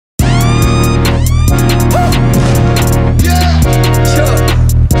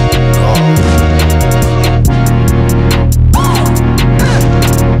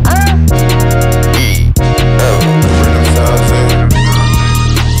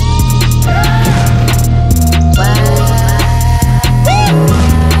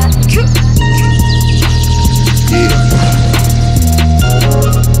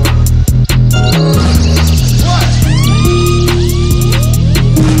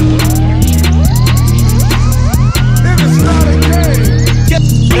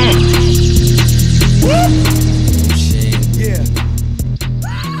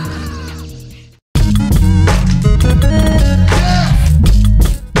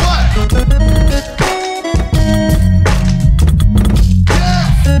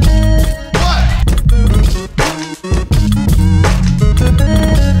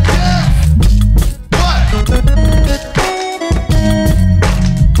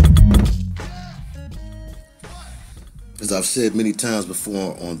As I've said many times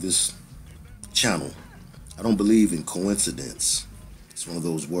before on this channel, I don't believe in coincidence. It's one of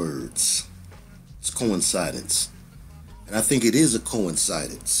those words. It's coincidence. And I think it is a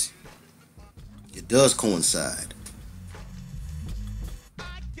coincidence. It does coincide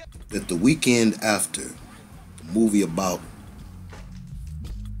that the weekend after the movie about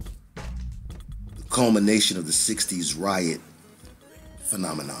the culmination of the 60s riot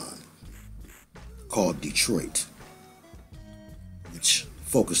phenomenon called Detroit, which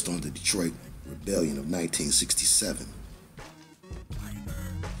focused on the Detroit Rebellion of 1967.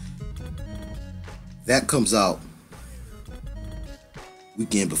 That comes out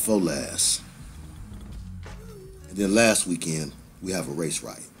weekend before last. And then last weekend, we have a race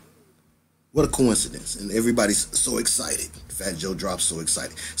riot. What a coincidence. And everybody's so excited. Fat Joe drops so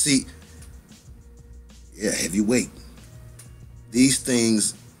excited. See, yeah, heavyweight. These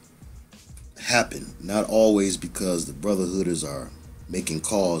things happen not always because the brotherhooders are making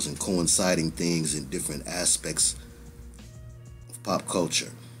calls and coinciding things in different aspects of pop culture,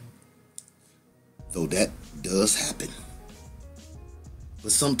 though that does happen.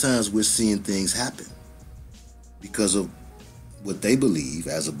 But sometimes we're seeing things happen because of what they believe,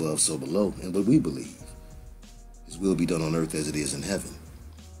 as above so below, and what we believe, His will be done on earth as it is in heaven.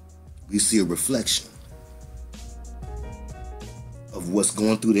 We see a reflection of what's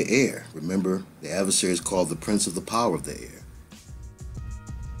going through the air. Remember, the adversary is called the prince of the power of the air.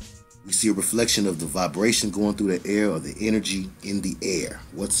 We see a reflection of the vibration going through the air, or the energy in the air.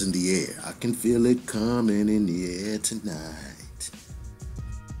 What's in the air? I can feel it coming in the air tonight.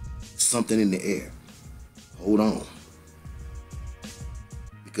 Something in the air. Hold on.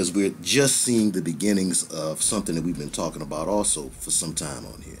 Because we're just seeing the beginnings of something that we've been talking about also for some time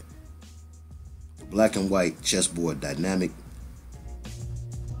on here. The black and white chessboard dynamic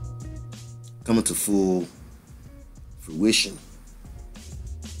coming to full fruition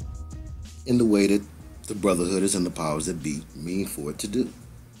in the way that the brotherhooders and the powers that be mean for it to do.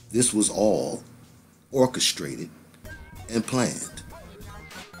 This was all orchestrated and planned.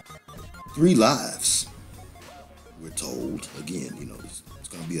 3 lives, we're told. Again, you know, it's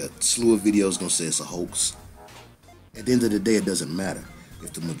going to be a slew of videos going to say it's a hoax. At the end of the day, it doesn't matter.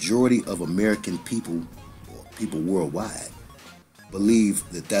 If the majority of American people, or people worldwide, believe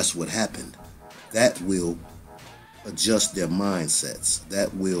that that's what happened, that will adjust their mindsets.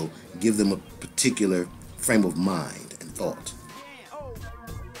 That will give them a particular frame of mind and thought.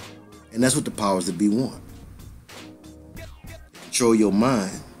 And that's what the powers that be want. Control your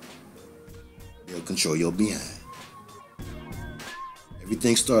mind, they'll control your behind.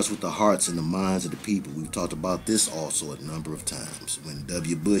 Everything starts with the hearts and the minds of the people. We've talked about this also a number of times when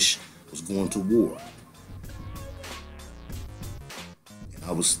W. Bush was going to war. And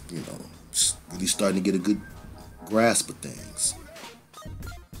I was, really starting to get a good grasp of things.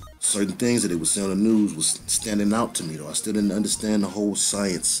 Certain things that they were saying on the news was standing out to me, though. I still didn't understand the whole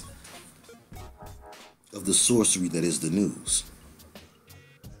science of the sorcery that is the news.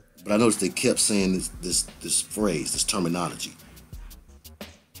 But I noticed they kept saying this phrase, this terminology.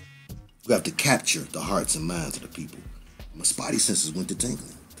 We have to capture the hearts and minds of the people. My spidey senses went to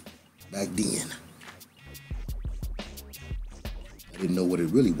tingling back then. I didn't know what it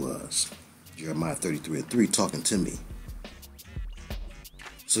really was. Jeremiah 33:3 talking to me.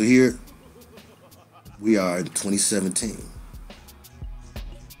 So here we are in 2017.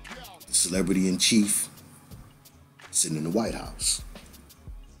 The celebrity in chief sitting in the White House.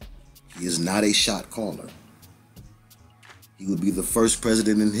 He is not a shot caller. He would be the first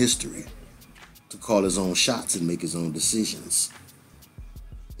president in history to call his own shots and make his own decisions,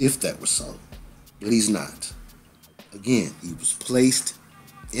 if that were so. But he's not. Again, he was placed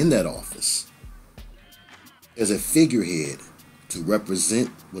in that office as a figurehead to represent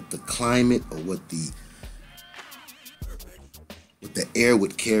what the climate or what the air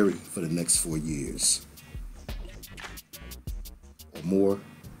would carry for the next 4 years, or more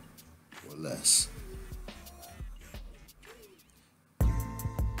or less.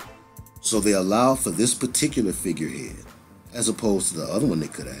 So they allowed for this particular figurehead, as opposed to the other one they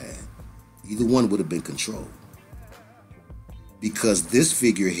could have had. Either one would have been controlled. Because this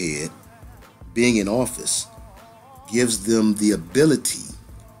figurehead, being in office, gives them the ability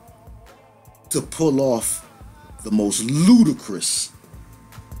to pull off the most ludicrous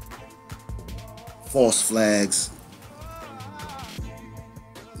false flags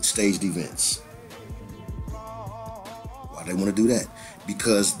and staged events. Why do they want to do that?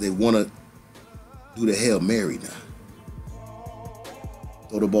 Because they want to do the Hail Mary now.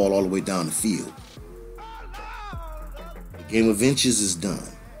 Throw the ball all the way down the field. The game of inches is done.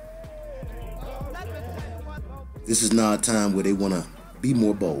 This is now a time where they want to be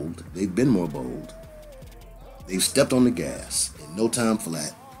more bold. They've been more bold. They've stepped on the gas in no time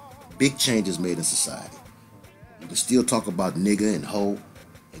flat. Big changes made in society. You can still talk about nigga and hoe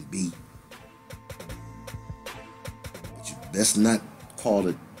and B. But you best not call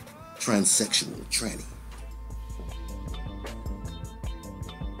it transsexual, tranny.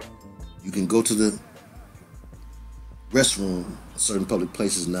 You can go to the restroom in certain public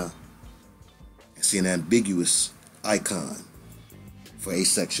places now and see an ambiguous icon for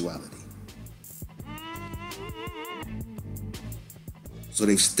asexuality. So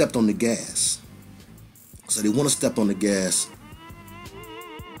they've stepped on the gas. So they want to step on the gas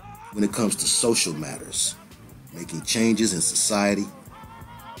when it comes to social matters, making changes in society,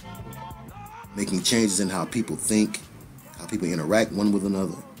 making changes in how people think, how people interact one with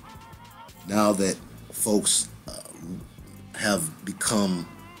another. Now that folks have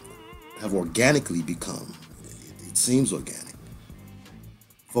organically become, it seems organic,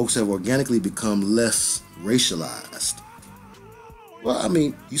 folks have organically become less racialized. Well, I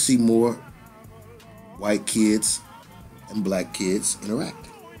mean, you see more white kids and black kids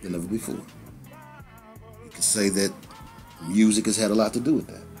interacting than ever before. You could say that music has had a lot to do with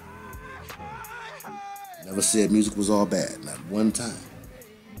that. Never said music was all bad, not one time.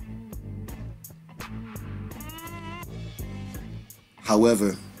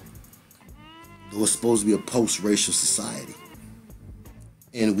 However, there was supposed to be a post-racial society,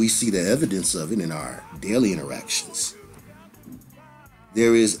 and we see the evidence of it in our daily interactions.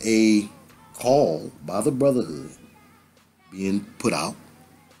 There is a call by the Brotherhood being put out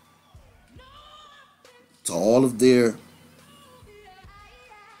to all of their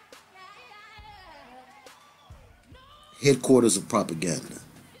headquarters of propaganda,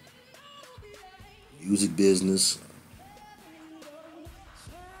 music business,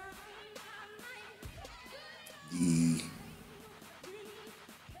 the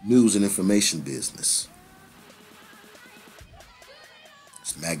news and information business,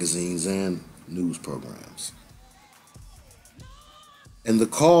 magazines and news programs. And the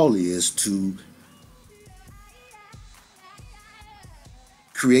call is to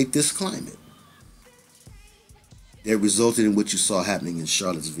create this climate that resulted in what you saw happening in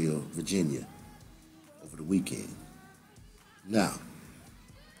Charlottesville, Virginia over the weekend. Now,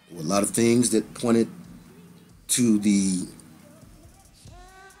 there were a lot of things that pointed to the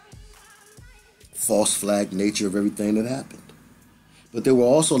false flag nature of everything that happened. But there were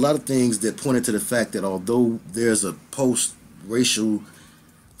also a lot of things that pointed to the fact that although there's a post-racial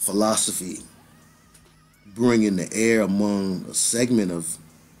philosophy brewing in the air among a segment of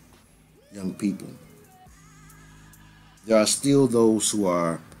young people, there are still those who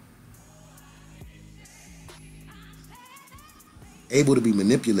are able to be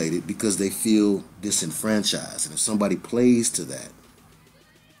manipulated because they feel disenfranchised. And if somebody plays to that,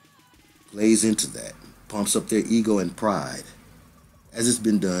 plays into that, pumps up their ego and pride, as it's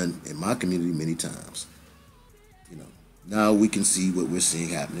been done in my community many times. Now we can see what we're seeing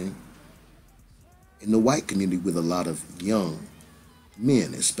happening in the white community with a lot of young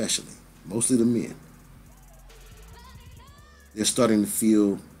men, especially, mostly the men. They're starting to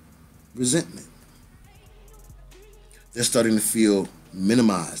feel resentment. They're starting to feel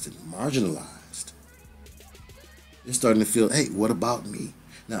minimized and marginalized. They're starting to feel, hey, what about me?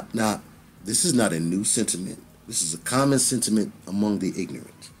 Now, this is not a new sentiment. This is a common sentiment among the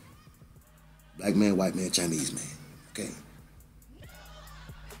ignorant. Black man, white man, Chinese man, okay?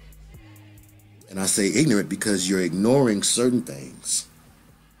 And I say ignorant because you're ignoring certain things,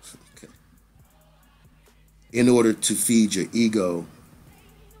 okay, in order to feed your ego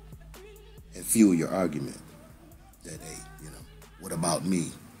and fuel your argument that, hey, what about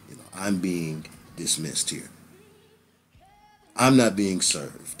me? I'm being dismissed here. I'm not being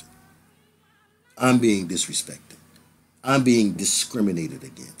served. I'm being disrespected. I'm being discriminated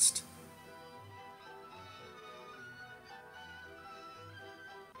against.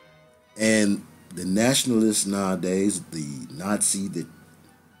 And the nationalists nowadays, the Nazi that,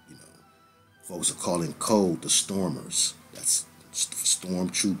 folks are calling code the stormers. That's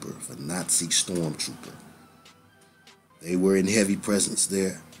stormtrooper, for Nazi stormtrooper. They were in heavy presence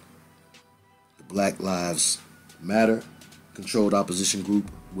there. The Black Lives Matter controlled opposition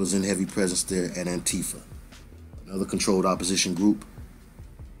group was in heavy presence there, and Antifa, another controlled opposition group,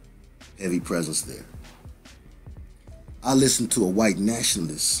 heavy presence there. I listened to a white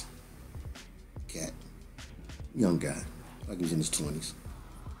nationalist cat, young guy, like he was in his 20s,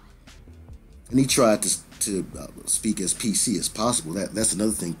 and he tried to speak as PC as possible. That's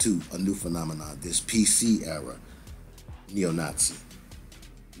another thing too, a new phenomenon, this PC era neo-Nazi.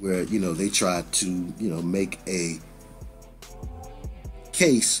 where, you know, they tried to, you know, make a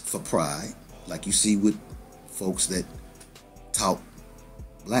case for pride, like you see with folks that tout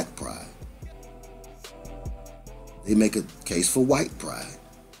black pride. They make a case for white pride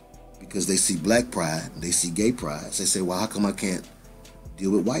because they see black pride, they see gay pride. So they say, well, how come I can't deal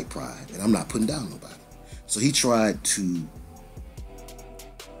with white pride? And I'm not putting down nobody. So he tried to,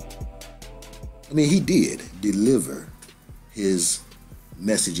 I mean, he did deliver his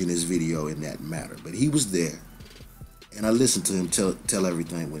message in his video in that matter, but he was there, and I listened to him tell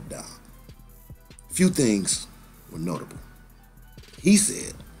everything went down. A few things were notable. He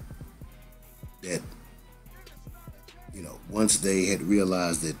said that, you know, once they had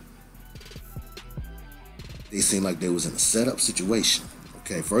realized that they seemed like they was in a setup situation.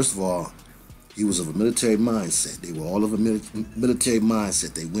 Okay, first of all, he was of a military mindset. They were all of a military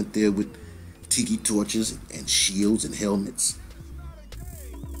mindset. They went there with tiki torches and shields and helmets,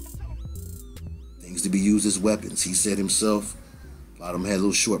 things to be used as weapons. He said himself, a lot of them had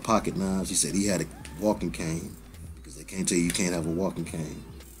little short pocket knives. He said he had a walking cane because they can't tell you can't have a walking cane.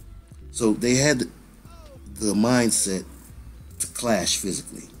 So they had the mindset to clash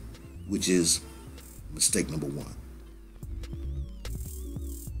physically, which is mistake number one.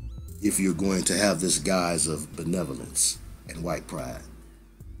 If you're going to have this guise of benevolence and white pride,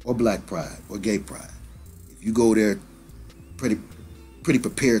 or black pride, or gay pride, if you go there pretty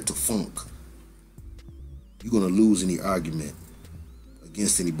prepared to funk, you're going to lose any argument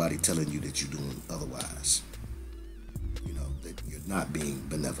against anybody telling you that you're doing otherwise. You know, that you're not being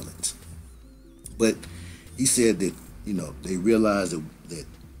benevolent. But he said that, you know, they realized that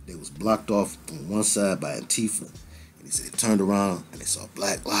they was blocked off on one side by Antifa. And he said they turned around and they saw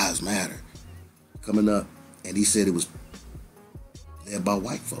Black Lives Matter coming up. And he said it was led by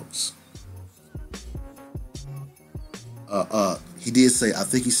white folks. He did say, I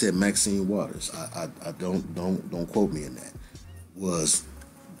think he said Maxine Waters, I don't quote me in that, was,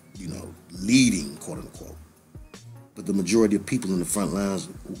 you know, leading, quote unquote. But the majority of people in the front lines,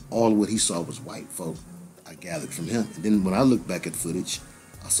 all of what he saw was white folk, I gathered from him. And then when I looked back at footage,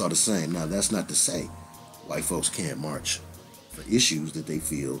 I saw the same. Now, that's not to say white folks can't march for issues that they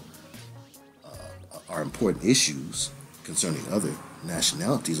feel are important issues concerning other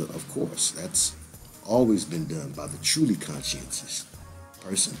nationalities, of course. That's always been done by the truly conscientious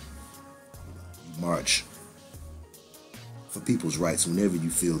person. You march for people's rights whenever you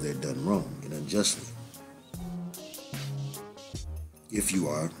feel they're done wrong and unjustly. If you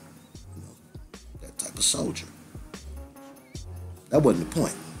are, you know, that type of soldier. That wasn't the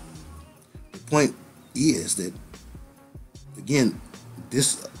point. The point is that, again,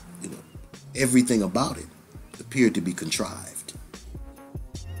 this, you know, everything about it appeared to be contrived.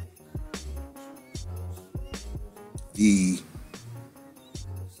 The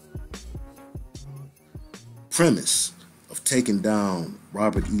premise of taking down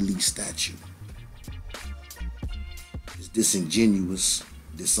Robert E. Lee's statue is disingenuous,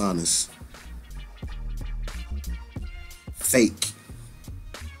 dishonest, fake,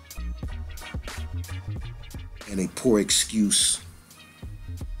 and a poor excuse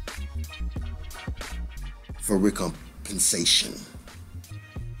for recompensation,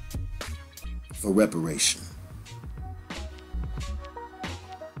 for reparation,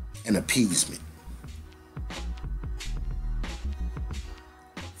 and appeasement.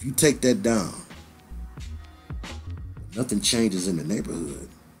 If you take that down, nothing changes in the neighborhood.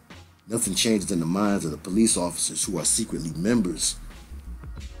 Nothing changes in the minds of the police officers who are secretly members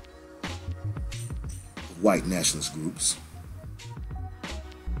of white nationalist groups.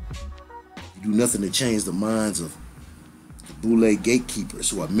 You do nothing to change the minds of the Boule gatekeepers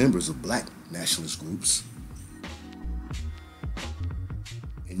who are members of black nationalist groups.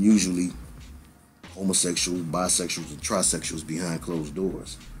 And usually homosexuals, bisexuals, and trisexuals behind closed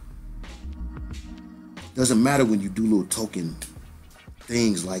doors. Doesn't matter when you do little token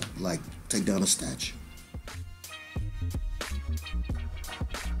things like take down a statue.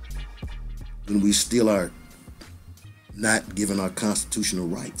 When we still are not given our constitutional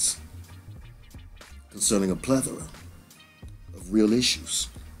rights concerning a plethora of real issues.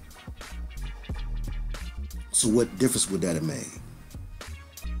 So what difference would that have made?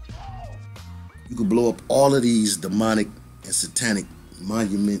 You could blow up all of these demonic and satanic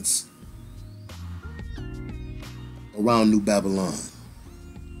monuments around New Babylon.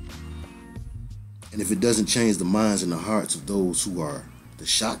 And if it doesn't change the minds and the hearts of those who are the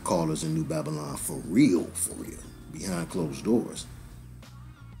shot callers in New Babylon for real, behind closed doors,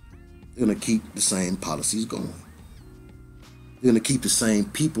 they're going to keep the same policies going. They're going to keep the same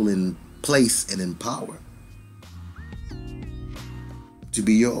people in place and in power. to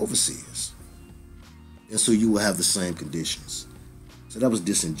be your overseers. And so you will have the same conditions. So that was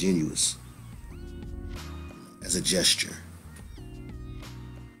disingenuous as a gesture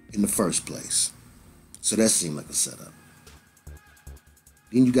in the first place. So that seemed like a setup.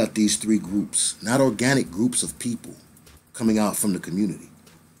 Then you got these three groups, not organic groups of people coming out from the community,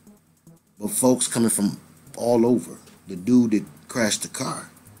 but folks coming from all over. The dude that crashed the car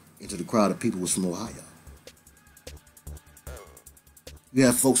into the crowd of people was from Ohio. You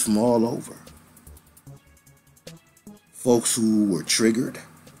have folks from all over. Folks who were triggered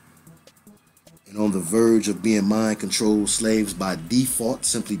and on the verge of being mind-controlled slaves by default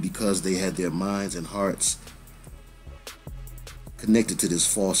simply because they had their minds and hearts connected to this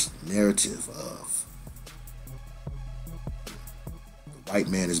false narrative of the white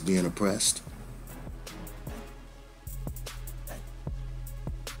man is being oppressed.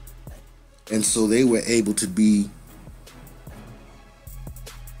 And so they were able to be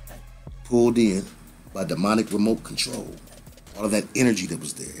pulled in by demonic remote control. All of that energy that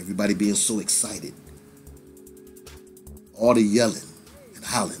was there, everybody being so excited, all the yelling and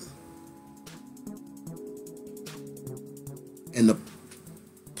hollering. And the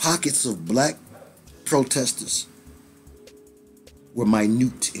pockets of black protesters were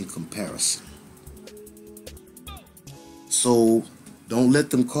minute in comparison. So don't let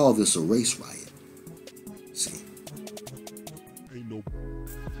them call this a race riot. See,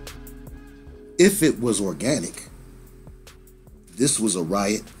 if it was organic, this was a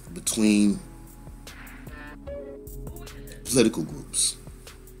riot between political groups.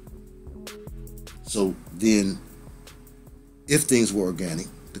 So then, if things were organic,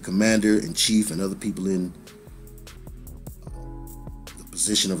 the commander-in-chief and other people in the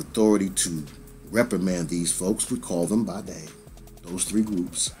position of authority to reprimand these folks would call them by name, those three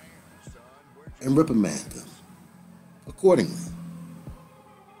groups, and reprimand them accordingly.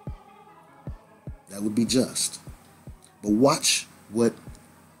 That would be just. But watch what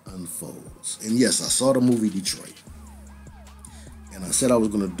unfolds. And yes, I saw the movie Detroit. And I said I was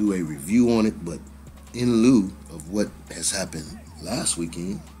going to do a review on it, but in lieu of what has happened last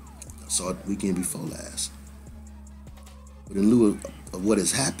weekend, I saw it weekend before last. But in lieu of what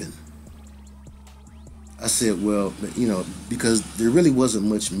has happened, I said, well, you know, because there really wasn't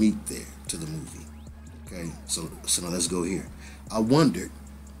much meat there to the movie. Okay, so now let's go here. I wondered,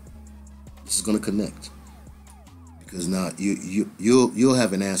 this is going to connect, because now you'll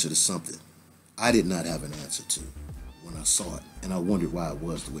have an answer to something I did not have an answer to when I saw it, and I wondered why it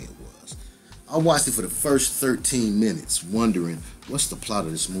was the way it was. I watched it for the first 13 minutes, wondering what's the plot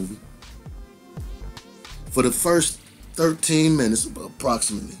of this movie. For the first 13 minutes,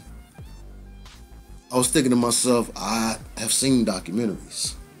 approximately, I was thinking to myself, I have seen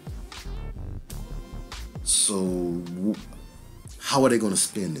documentaries. So how are they going to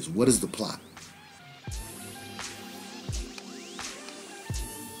spin this? What is the plot?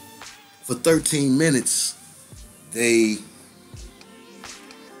 For 13 minutes, they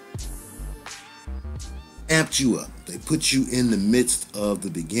amped you up. They put you in the midst of the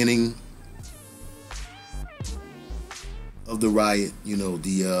beginning of the riot. You know,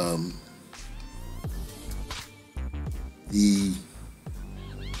 the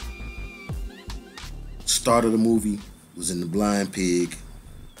start of the movie was in the Blind Pig.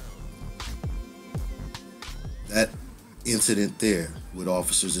 That incident there with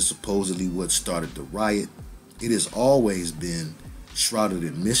officers is supposedly what started the riot. It has always been shrouded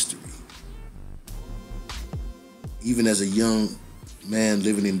in mystery. Even as a young man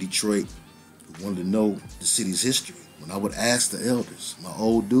living in Detroit who wanted to know the city's history, when I would ask the elders, my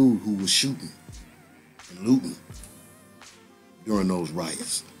old dude who was shooting and looting during those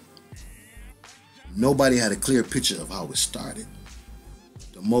riots, nobody had a clear picture of how it started.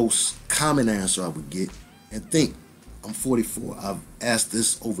 The most common answer I would get, and think, I'm 44, I've asked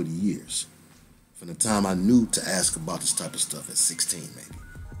this over the years, from the time I knew to ask about this type of stuff at 16 maybe.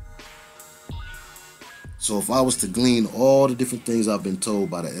 So if I was to glean all the different things I've been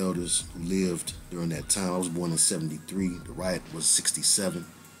told by the elders who lived during that time, I was born in 73, the riot was 67.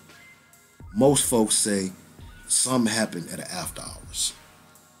 Most folks say some happened at the after hours,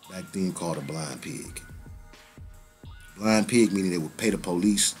 back then called a blind pig. Blind pig meaning they would pay the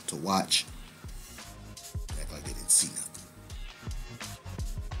police to watch, act like they didn't see nothing.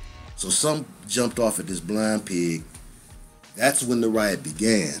 So some jumped off at this blind pig. That's when the riot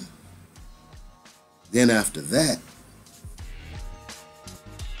began. Then after that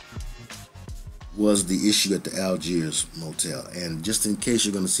was the issue at the Algiers motel. And just in case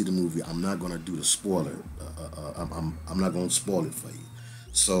you're going to see the movie, I'm not going to do the spoiler. I'm not going to spoil it for you.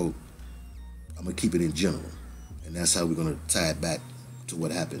 So I'm going to keep it in general. And that's how we're going to tie it back to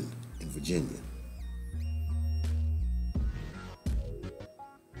what happened in Virginia.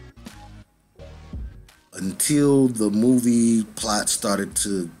 Until the movie plot started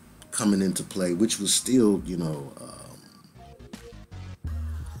to coming into play, which was still, you know,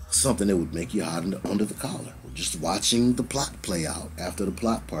 something that would make you hot under the collar. Just watching the plot play out after the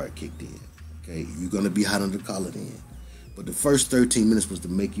plot part kicked in. Okay, you're gonna be hot under the collar then. But the first 13 minutes was to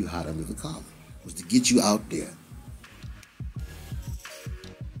make you hot under the collar. Was to get you out there.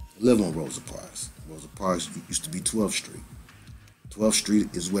 I live on Rosa Parks. Rosa Parks used to be 12th Street. 12th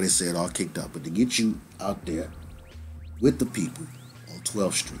Street is where they say it all kicked off. But to get you out there with the people on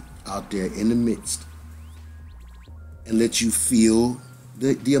 12th Street, out there in the midst, and let you feel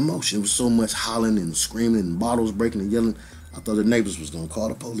the emotion. It was so much hollering and screaming and bottles breaking and yelling. I thought the neighbors was gonna call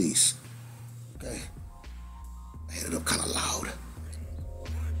the police. Okay, I had it up kind of loud.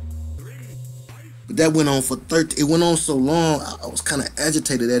 But that went on for 13. It went on so long. I was kind of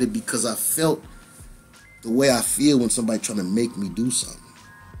agitated at it because I felt the way I feel when somebody trying to make me do something.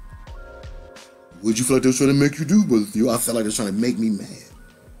 What'd you feel like they were trying to make you do, Brother Theo? I felt like they were trying to make me mad.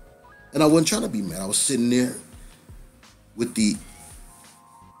 And I wasn't trying to be mad. I was sitting there with the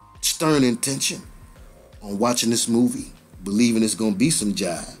stern intention on watching this movie, believing it's going to be some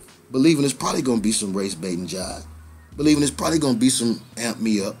jive, believing it's probably going to be some race baiting jive, believing it's probably going to be some amp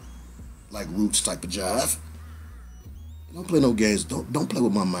me up, like Roots type of jive. Don't play no games. Don't play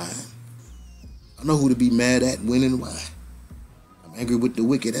with my mind. I know who to be mad at, when, and why. I'm angry with the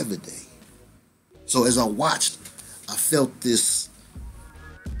wicked every day. So as I watched, I felt this.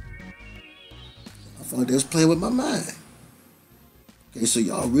 I felt like they was playing with my mind. Okay, so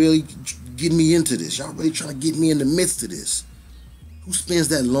y'all really getting me into this. Y'all really trying to get me in the midst of this. Who spends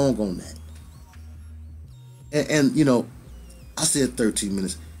that long on that? And you know, I said 13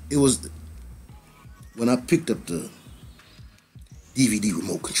 minutes. It was when I picked up the DVD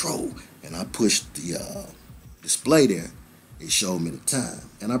remote control and I pushed the display there, it showed me the time.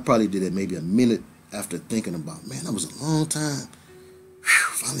 And I probably did it maybe a minute after thinking about, man, that was a long time.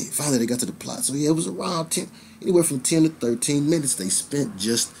 Whew, finally they got to the plot. So yeah, it was around 10, anywhere from 10 to 13 minutes they spent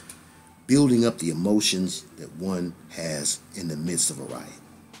just building up the emotions that one has in the midst of a riot.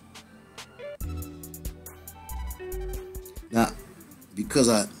 Now, because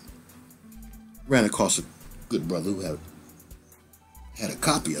I ran across a good brother who had a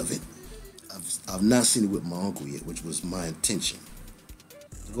copy of it, I've not seen it with my uncle yet, which was my intention.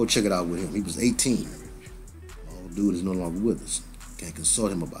 So go check it out with him. He was 18. My old dude is no longer with us. Can't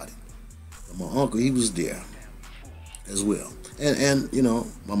consult him about it. But my uncle, he was there as well. And you know,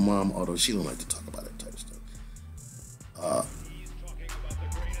 my mom, although she don't like to talk about that type of stuff,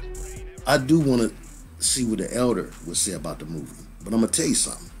 I do want to see what the elder would say about the movie. But I'm going to tell you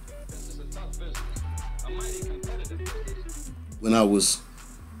something. When I was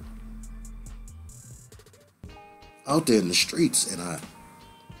out there in the streets and I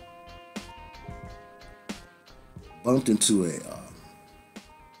bumped into a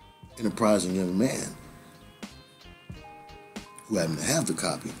enterprising young man who happened to have the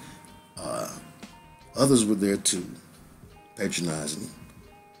copy, others were there too, patronizing him.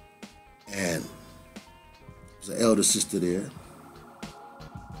 And there was an elder sister there.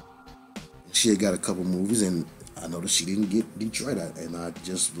 And she had got a couple movies, and I noticed she didn't get Detroit, and I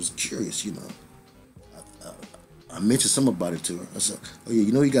just was curious, you know. I mentioned something about it to her. I said, oh yeah,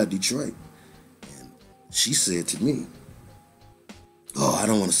 you know you got Detroit. And she said to me, oh, I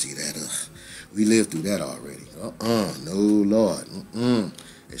don't want to see that. We lived through that already. No, Lord. And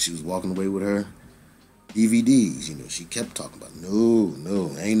she was walking away with her DVDs, you know. She kept talking about, no,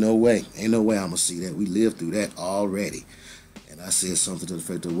 ain't no way I'm going to see that. We lived through that already. And I said something to the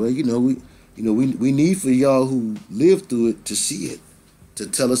effect of, well, we need for y'all who lived through it to see it, to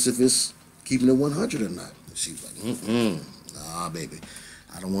tell us if it's keeping it 100 or not. And she was like, nah, baby,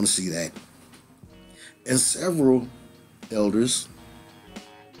 I don't want to see that. And several elders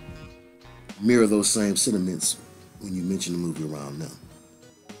mirror those same sentiments when you mention the movie around them.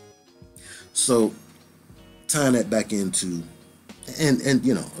 So tying that back into, and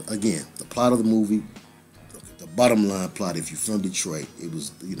you know, again, the plot of the movie, the bottom line plot, if you're from Detroit, it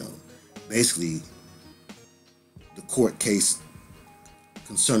was, you know, basically the court case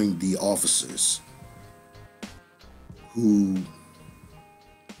concerning the officers who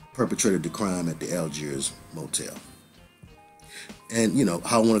perpetrated the crime at the Algiers motel. And, you know,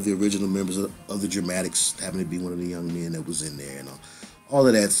 how one of the original members of the Dramatics happened to be one of the young men that was in there and all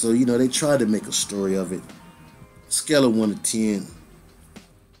of that. So, you know, they tried to make a story of it. Scale of 1 to 10.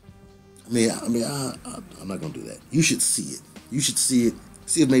 I'm not going to do that. You should see it. You should see it.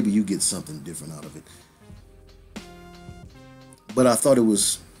 See if maybe you get something different out of it. But I thought it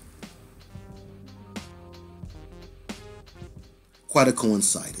was quite a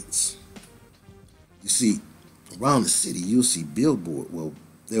coincidence. You see, around the city, you'll see there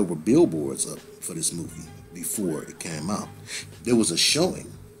were billboards up for this movie before it came out. There was a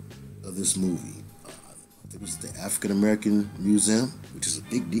showing of this movie. It was the African American Museum, which is a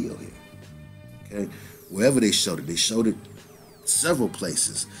big deal here. Okay, wherever they showed it several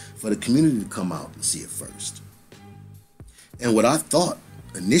places for the community to come out and see it first. And what I thought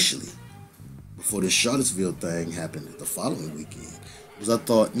initially, before this Charlottesville thing happened the following weekend, was I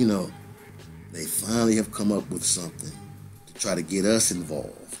thought, you know, they finally have come up with something to try to get us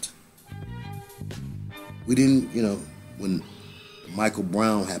involved. We didn't, you know, when Michael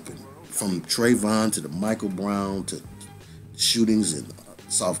Brown happened, from Trayvon to the Michael Brown to shootings in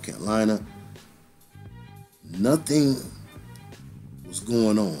South Carolina, nothing was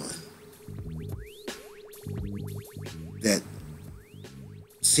going on that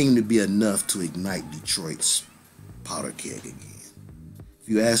seemed to be enough to ignite Detroit's powder keg again. If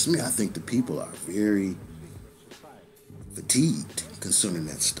you ask me, I think the people are very fatigued concerning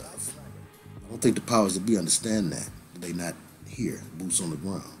that stuff. I don't think the powers that be understand that. They're not here, boots on the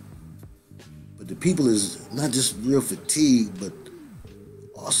ground. But the people is not just real fatigued, but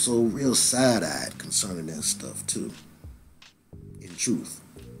also real side-eyed concerning that stuff too, in truth.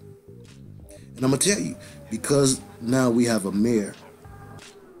 And I'm gonna tell you, because now we have a mayor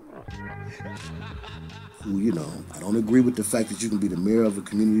who, you know, I don't agree with the fact that you can be the mayor of a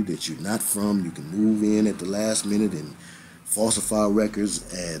community that you're not from. You can move in at the last minute and falsify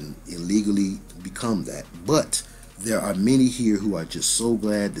records and illegally become that. But there are many here who are just so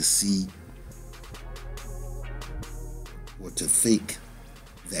glad to see or to think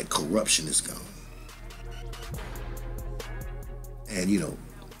that corruption is gone. And, you know,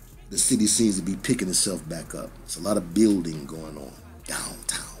 the city seems to be picking itself back up. There's a lot of building going on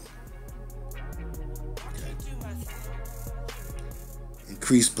downtown. Okay.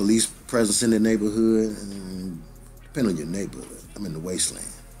 Increased police presence in the neighborhood. And depending on your neighborhood. I'm in the wasteland.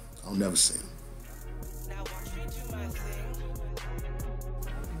 I'll never see them.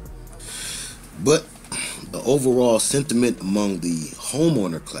 But the overall sentiment among the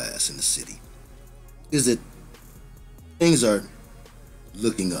homeowner class in the city is that things are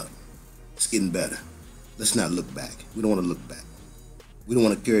looking up. It's getting better. Let's not look back. We don't want to look back. We don't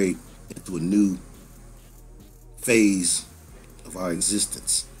want to carry into a new phase of our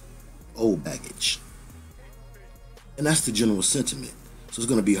existence old baggage. And that's the general sentiment. So it's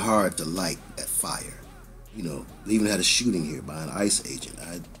going to be hard to light that fire. You know, they even had a shooting here by an ICE agent.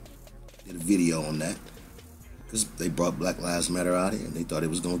 I did a video on that because they brought Black Lives Matter out here and they thought it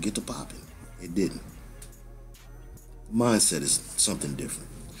was going to get to popping. It didn't. The mindset is something different.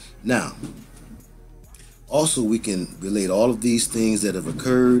 Now, also we can relate all of these things that have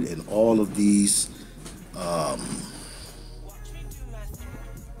occurred and all of these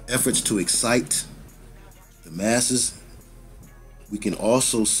efforts to excite the masses. We can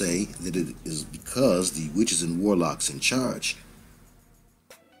also say that it is because the witches and warlocks in charge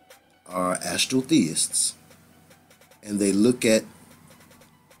are astral theists, and they look at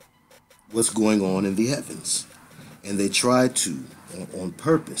what's going on in the heavens, and they try to, on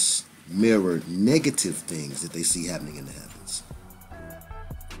purpose, mirror negative things that they see happening in the heavens.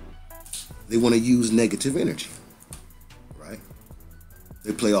 They want to use negative energy, right?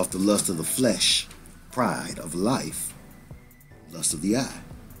 They play off the lust of the flesh, pride of life, lust of the eye.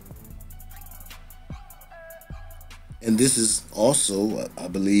 And this is also, I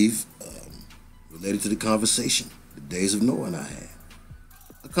believe, related to the conversation the days of Noah and I had.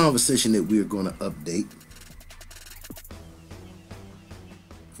 A conversation that we are going to update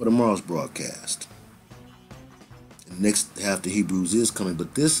for tomorrow's broadcast. And the next half of Hebrews is coming,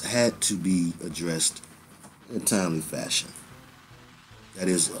 but this had to be addressed in a timely fashion. That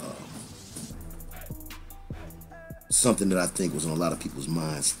is something that I think was on a lot of people's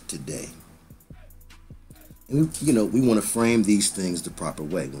minds today. And we want to frame these things the proper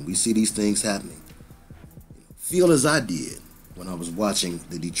way. When we see these things happening, feel as I did when I was watching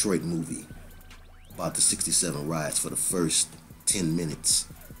the Detroit movie about the 67 riots for the first 10 minutes.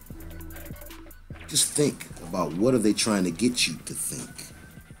 Just think about what are they trying to get you to think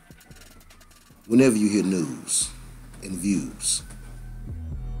whenever you hear news and views.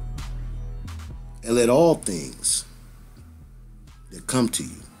 And let all things that come to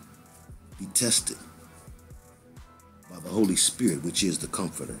you be tested by the Holy Spirit, which is the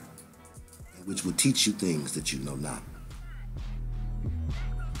Comforter, and which will teach you things that you know not.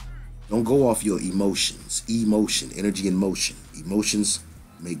 Don't go off your emotions. Energy in motion. Emotions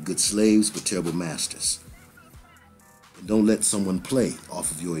make good slaves but terrible masters. Don't let someone play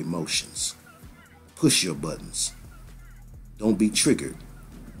off of your emotions. Push your buttons. Don't be triggered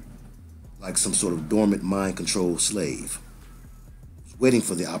like some sort of dormant mind control slave, waiting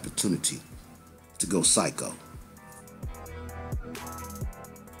for the opportunity to go psycho.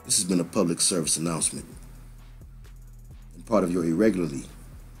 This has been a public service announcement and part of your irregularly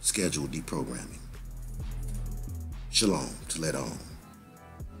scheduled deprogramming. Shalom to let on.